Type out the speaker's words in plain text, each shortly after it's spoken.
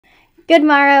Good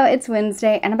morrow, it's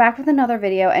Wednesday, and I'm back with another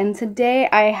video, and today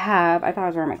I thought I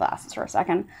was wearing my glasses for a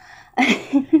second.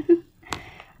 I'm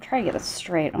trying to get this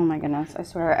straight. Oh my goodness, I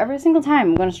swear, every single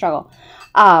time I'm going to struggle.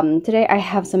 Today I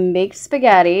have some baked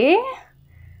spaghetti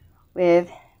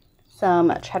with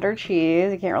some cheddar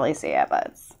cheese. You can't really see it,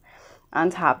 but it's on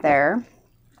top there.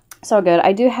 So good.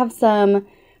 I do have some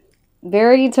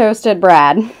very toasted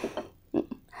bread.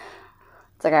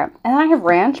 It's okay. And then I have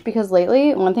ranch, because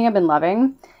lately, one thing I've been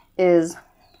loving is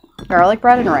garlic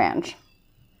bread and ranch.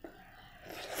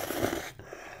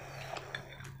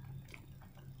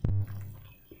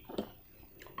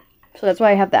 So that's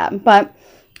why I have that. But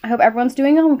I hope everyone's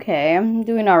doing okay. I'm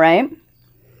doing all right.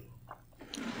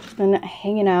 Just been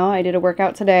hanging out. I did a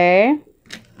workout today.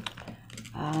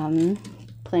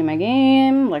 Playing my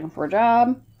game, looking for a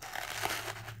job.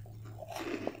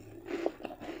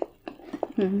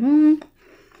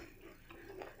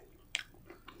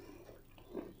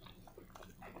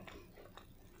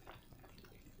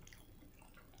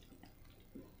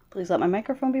 Please let my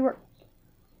microphone be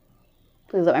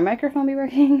Please let my microphone be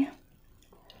working.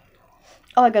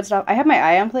 All that good stuff. I have my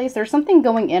eye on place. There's something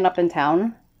going in up in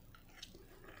town.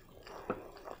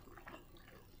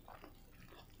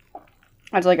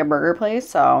 It's like a burger place,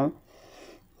 so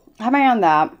I have my eye on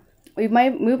that. We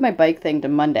might move my bike thing to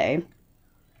Monday.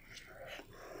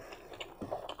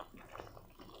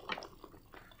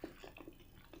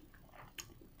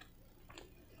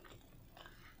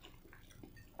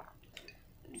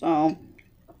 So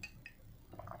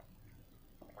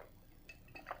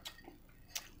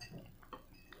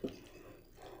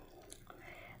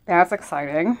that's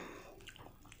exciting.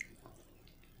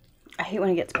 I hate when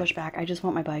it gets pushed back. I just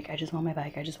want my bike. I just want my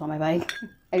bike. I just want my bike.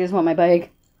 I just want my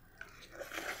bike.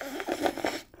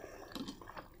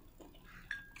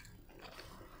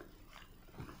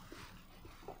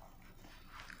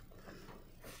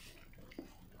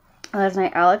 Last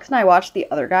night, Alex and I watched The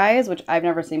Other Guys, which I've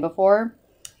never seen before.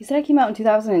 He said it came out in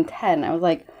 2010. I was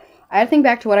like, I had to think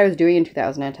back to what I was doing in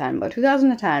 2010. But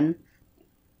 2010,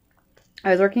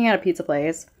 I was working at a pizza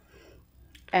place,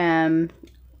 and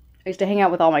I used to hang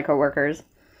out with all my coworkers,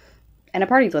 and at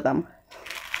parties with them.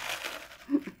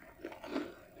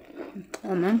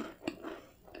 And then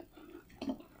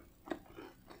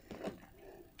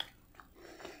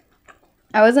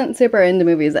I wasn't super into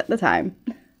movies at the time,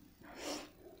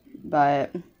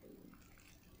 but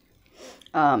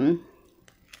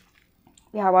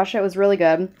yeah, I watched it. It was really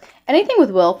good. Anything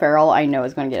with Will Ferrell, I know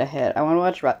is going to get a hit. I want to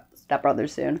watch Step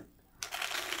Brothers soon.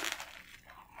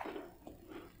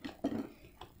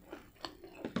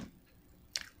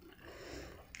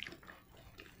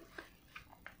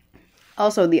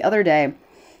 Also, the other day,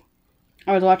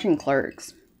 I was watching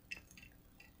Clerks.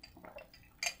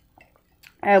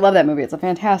 I love that movie. It's a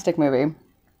fantastic movie.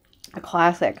 A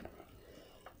classic.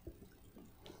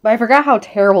 But I forgot how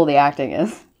terrible the acting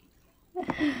is.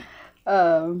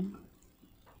 I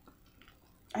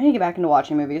need to get back into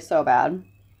watching movies so bad.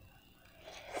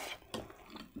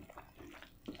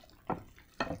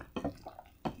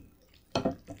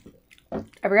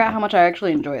 I forgot how much I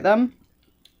actually enjoy them.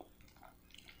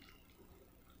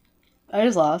 I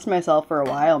just lost myself for a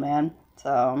while, man.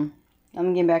 So,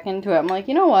 I'm getting back into it. I'm like,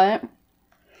 you know what?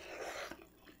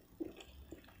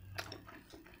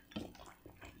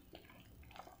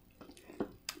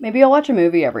 Maybe I'll watch a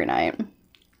movie every night.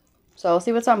 So, I'll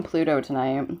see what's on Pluto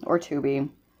tonight. Or Tubi.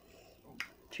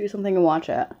 Choose something and watch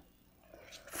it.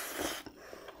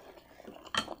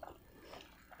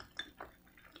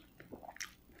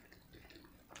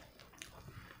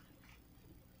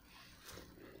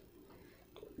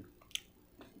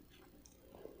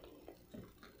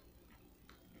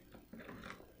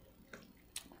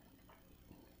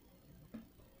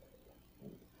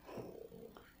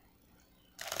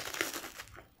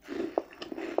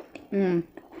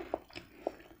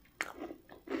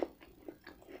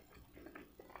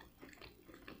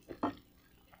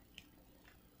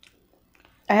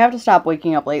 I have to stop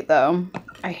waking up late, though.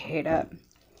 I hate it.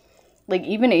 Like,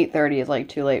 even 8:30 is, like,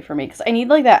 too late for me. Because I need,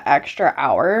 like, that extra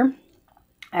hour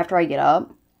after I get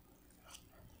up.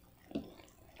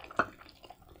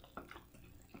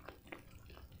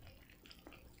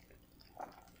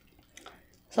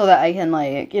 So that I can,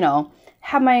 like, you know,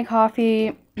 have my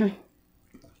coffee.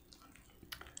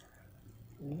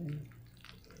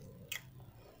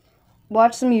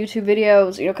 Watch some YouTube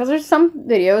videos, you know, because there's some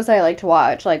videos I like to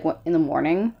watch, like, in the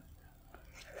morning.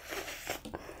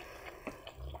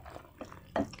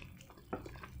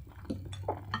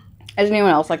 Is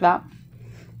anyone else like that?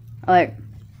 I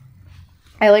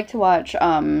like to watch,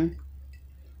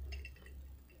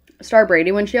 Star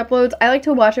Brady when she uploads. I like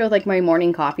to watch it with, like, my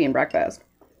morning coffee and breakfast.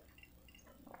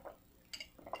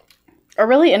 Or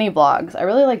really any vlogs. I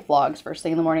really like vlogs first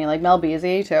thing in the morning. Like Mel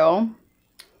Beezy too.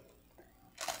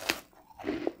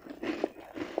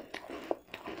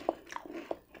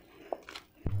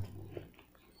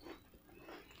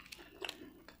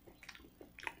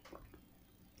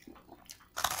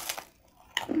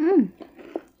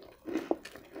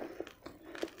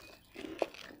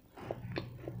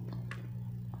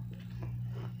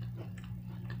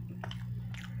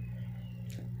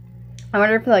 I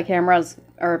wonder if the cameras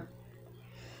or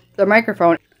the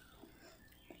microphone,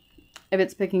 if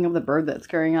it's picking up the bird that's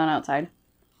carrying on outside.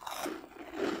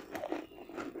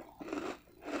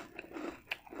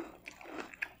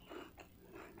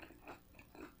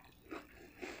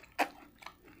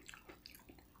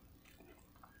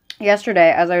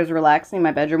 Yesterday, as I was relaxing in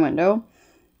my bedroom window,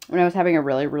 when I was having a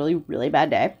really, really, really bad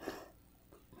day,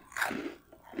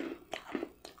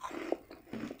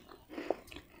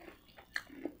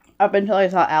 up until I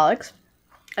saw Alex,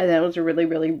 and then it was a really,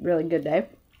 really, really good day.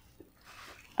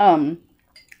 I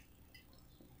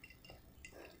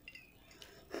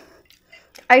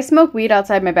smoke weed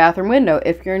outside my bathroom window.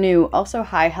 If you're new, also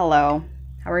hi, hello,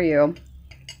 how are you?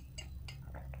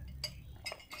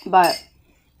 But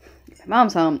my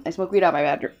mom's home. I smoke weed out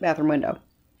my bathroom window,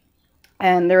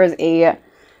 and there was a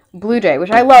blue jay,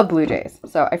 which I love blue jays,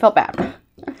 so I felt bad.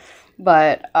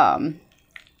 But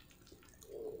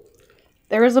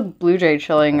there was a blue jay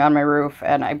chilling on my roof,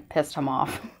 and I pissed him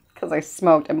off because I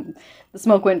smoked, and the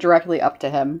smoke went directly up to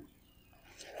him.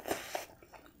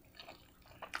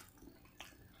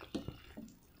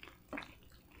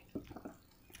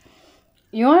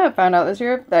 You know what I found out this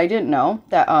year that I didn't know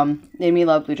that made me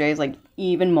love blue jays like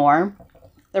even more?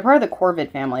 They're part of the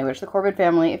corvid family, which the corvid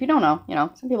family, if you don't know, you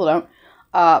know, some people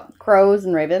don't. Crows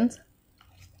and ravens.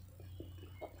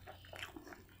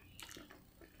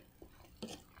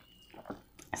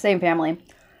 Same family.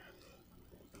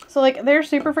 So, like, they're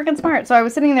super freaking smart. So I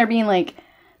was sitting there being like,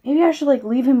 maybe I should, like,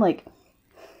 leave him, like,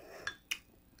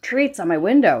 treats on my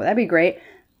window. That'd be great.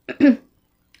 I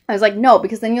was like, no,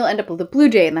 because then you'll end up with a blue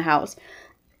jay in the house.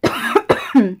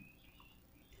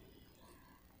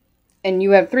 And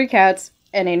you have 3 cats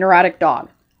and a neurotic dog.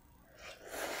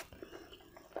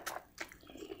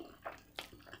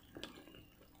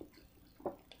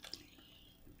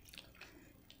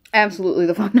 Absolutely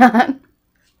the fuck not.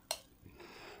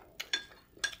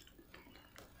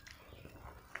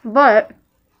 But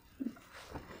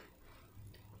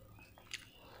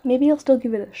maybe I'll still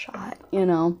give it a shot, you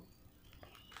know.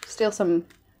 Steal some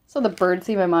of the bird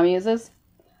seed my mom uses.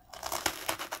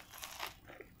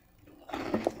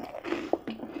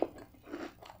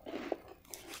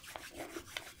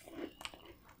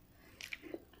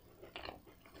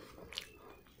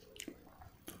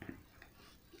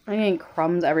 I'm getting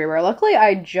crumbs everywhere. Luckily,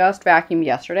 I just vacuumed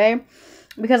yesterday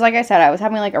because, like I said, I was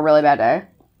having like a really bad day.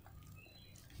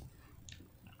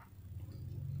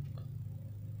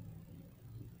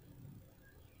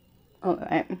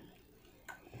 Okay.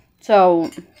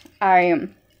 So, I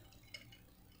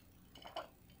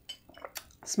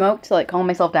smoked to like calm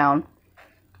myself down.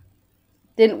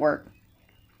 Didn't work.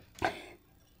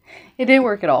 It didn't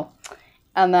work at all.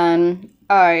 And then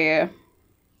I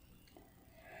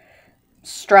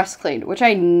stress cleaned, which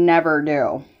I never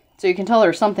do. So you can tell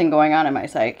there's something going on in my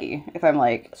psyche if I'm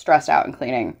like stressed out and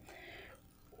cleaning.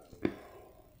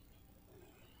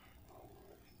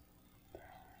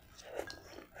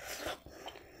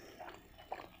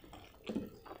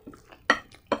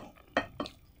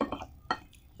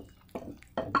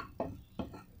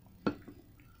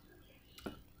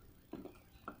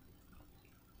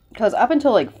 Because up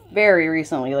until like very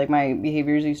recently, like my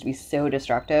behaviors used to be so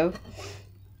destructive.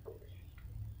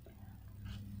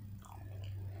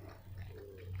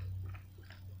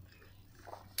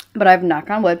 But I've, knock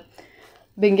on wood,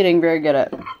 been getting very good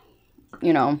at,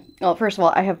 you know, well, first of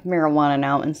all, I have marijuana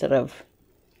now instead of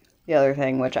the other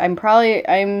thing, which I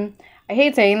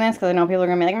hate saying this because I know people are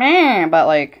going to be like, meh, but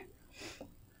like,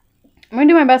 I'm going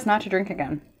to do my best not to drink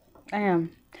again. I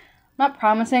am. I'm not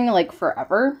promising like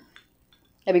forever.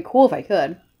 It'd be cool if I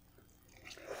could.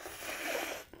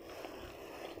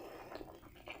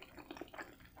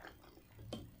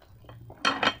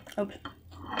 Oops.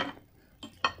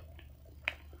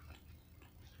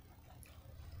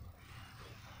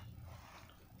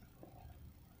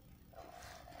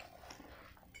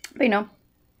 But, you know,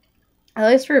 at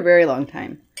least for a very long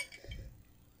time.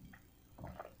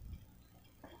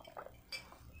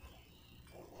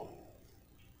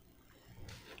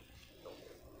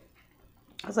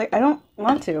 I was like, I don't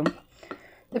want to.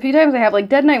 The few times I have, like,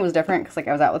 Dead Night was different because, like,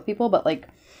 I was out with people, but, like,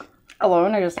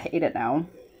 alone, I just hate it now.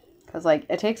 Because, like,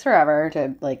 it takes forever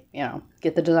to, like, you know,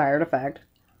 get the desired effect.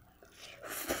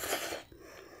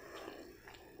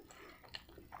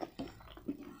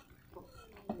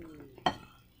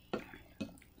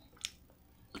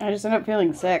 I just end up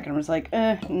feeling sick, and I'm just like,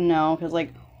 no, because,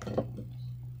 like,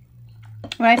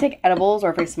 when I take edibles or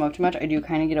if I smoke too much, I do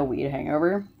kind of get a weed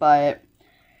hangover, but,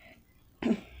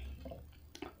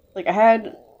 like, I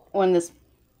had one this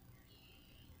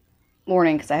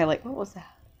morning, because I had, like, what was that?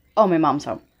 Oh, my mom's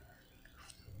home.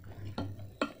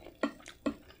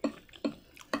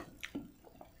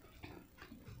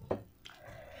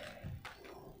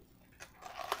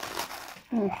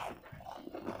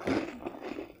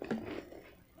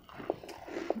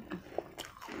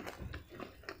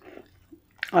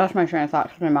 I lost my train of thought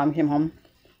because my mom came home.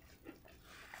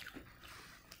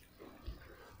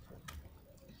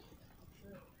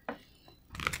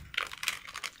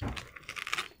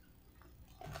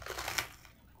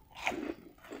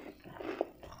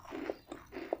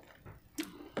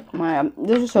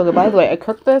 This is so good. By the way, I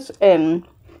cooked this in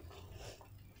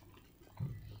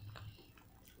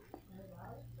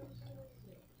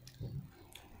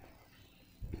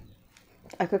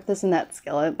that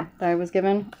skillet that I was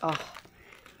given. Oh,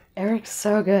 Eric's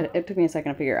so good. It took me a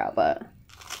second to figure out, but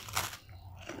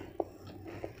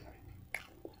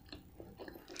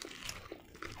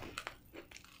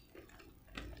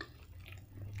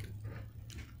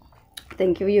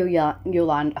thank you,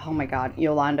 Yolanda. Oh my God,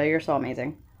 Yolanda, you're so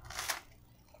amazing.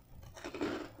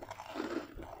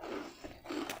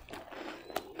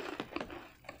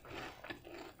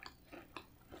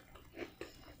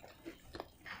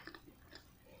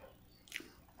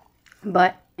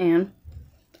 But, and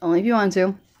only if you want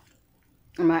to.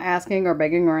 I'm not asking or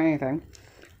begging or anything.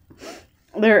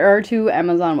 There are 2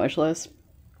 Amazon wish lists.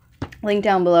 Link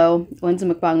down below. One's a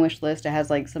mukbang wish list. It has,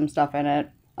 like, some stuff in it.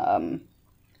 To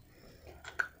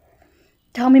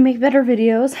help me make better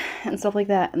videos and stuff like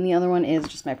that. And the other one is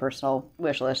just my personal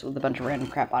wish list with a bunch of random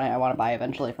crap on it I want to buy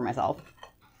eventually for myself.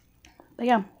 But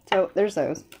yeah, so there's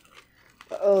those.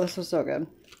 Oh, this was so good.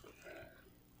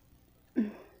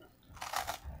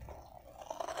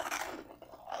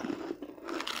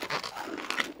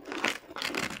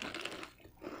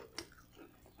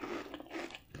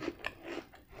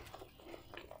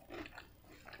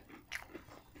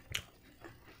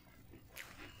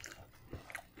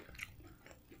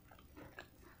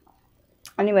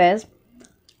 Anyways,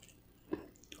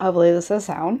 hopefully this is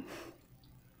sound.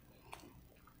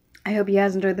 I hope you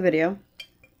guys enjoyed the video.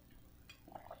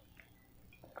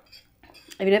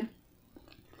 If you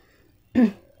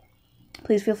did,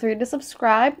 please feel free to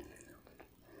subscribe.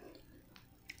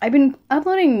 I've been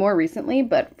uploading more recently,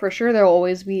 but for sure there will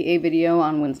always be a video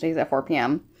on Wednesdays at 4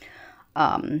 p.m.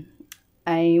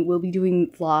 I will be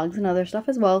doing vlogs and other stuff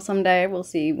as well someday. We'll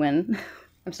see when.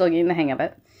 I'm still getting the hang of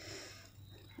it.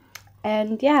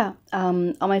 And yeah,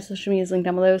 all my social media is linked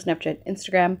down below, Snapchat,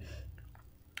 Instagram.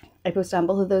 I post on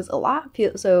both of those a lot,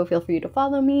 so feel free to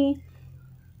follow me.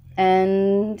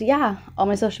 And yeah, all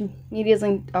my social media is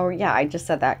linked. Oh yeah, I just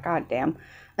said that. God damn.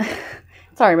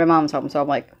 Sorry, my mom's home, so I'm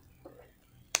like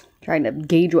trying to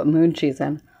gauge what mood she's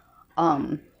in.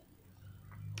 And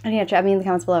yeah, chat me in the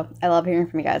comments below. I love hearing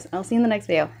from you guys. I'll see you in the next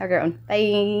video. Have a great one.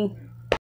 Bye.